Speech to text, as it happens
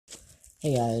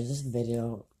Hey guys, this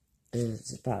video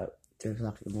is about 3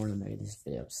 o'clock in the morning making this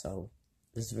video, so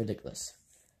this is ridiculous.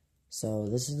 So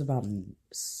this is about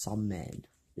some men.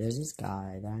 There's this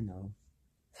guy that I know,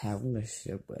 have a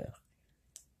relationship with,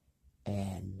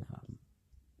 and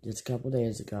just a couple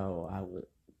days ago,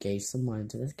 gave some money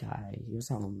to this guy. He was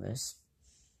homeless,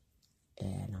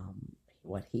 and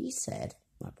what he said,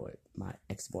 my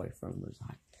ex-boyfriend was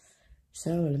like,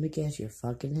 "So let me guess, you're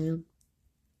fucking him?"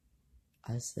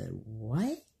 I said,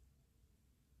 "What?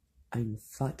 Are you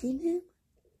fucking him?"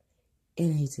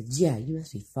 And he said, "Yeah, you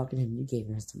must be fucking him. You gave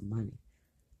him some money."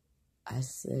 I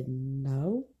said,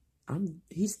 "No,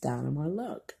 he's down on my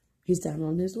luck. He's down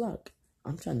on his luck.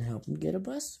 I'm trying to help him get a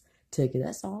bus ticket,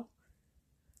 that's all."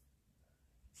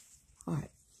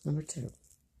 Alright, number two.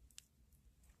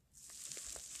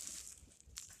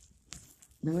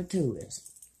 Number two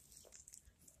is,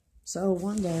 so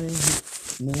one day,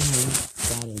 me and him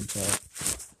got into it.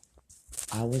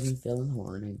 I wasn't feeling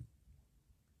horny,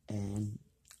 and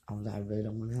I was like, "I really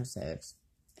don't want to have sex."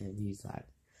 And he's like,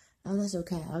 "Oh, that's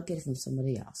okay. I'll get it from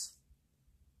somebody else."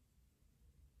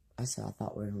 I said, "I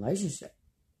thought we were in a relationship."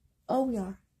 "Oh, we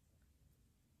are."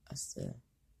 I said,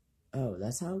 "Oh,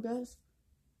 that's how it goes?"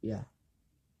 "Yeah."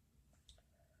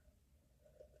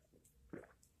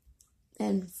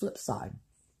 And flip side.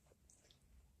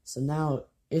 So now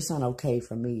it's not okay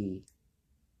for me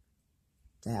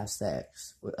to have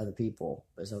sex with other people,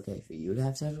 but it's okay for you to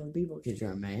have sex with other people because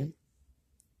you're a man?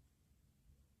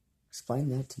 Explain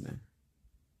that to me.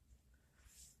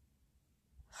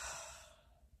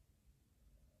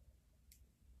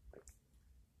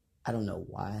 I don't know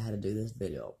why I had to do this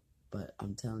video, but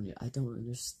I'm telling you, I don't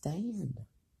understand.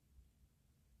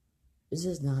 This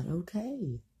is not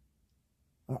okay.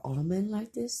 Are all men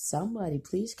like this? Somebody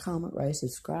please comment, rate,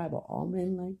 subscribe. Are all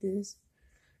men like this?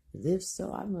 If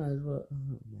so, I might as well,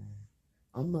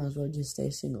 I might as well just stay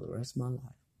single the rest of my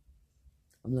life.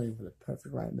 I'm looking for the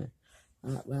perfect right man.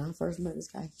 When I first met this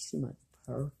guy, he seemed like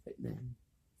the perfect man.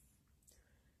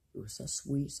 He was so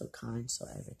sweet, so kind, so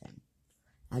everything.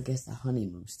 I guess the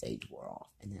honeymoon stage wore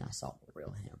off, and then I saw the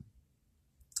real him.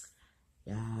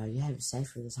 Yeah, you having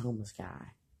sex with this homeless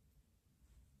guy.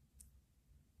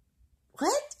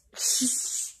 What?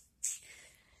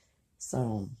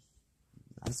 So,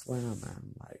 that's where I'm at.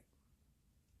 I'm like,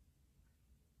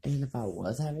 and if I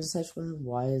was having sex with him,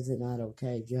 why is it not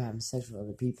okay if you're having sex with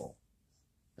other people?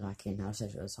 And I can't have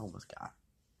sex with this homeless guy.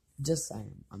 Just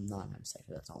saying, I'm not having sex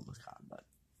with this homeless guy, but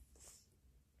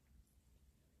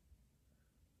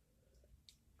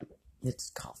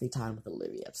it's coffee time with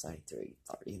Olivia at 3:30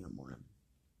 in the morning.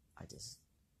 I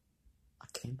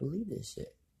can't believe this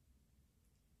shit.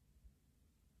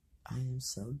 I am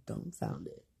so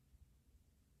dumbfounded.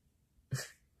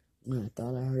 When I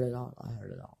thought I heard it all, I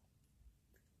heard it all.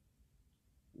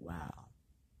 Wow.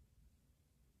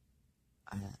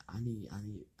 I need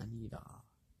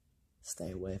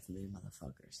stay away from these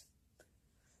motherfuckers.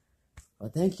 Well,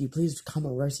 thank you. Please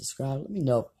comment, rate, subscribe. Let me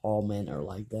know if all men are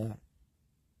like that.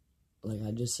 Like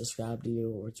I just subscribed to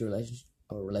you, or what's your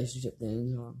relationship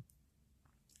things on?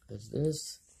 Cause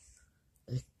this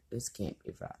can't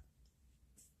be right.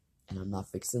 And I'm not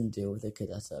fixing to deal with it because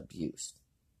that's abuse.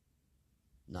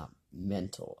 Not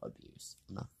mental abuse.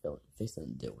 I'm not fixing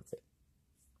to deal with it.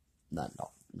 Not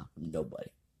from nobody.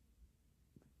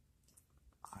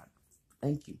 Alright.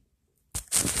 Thank you.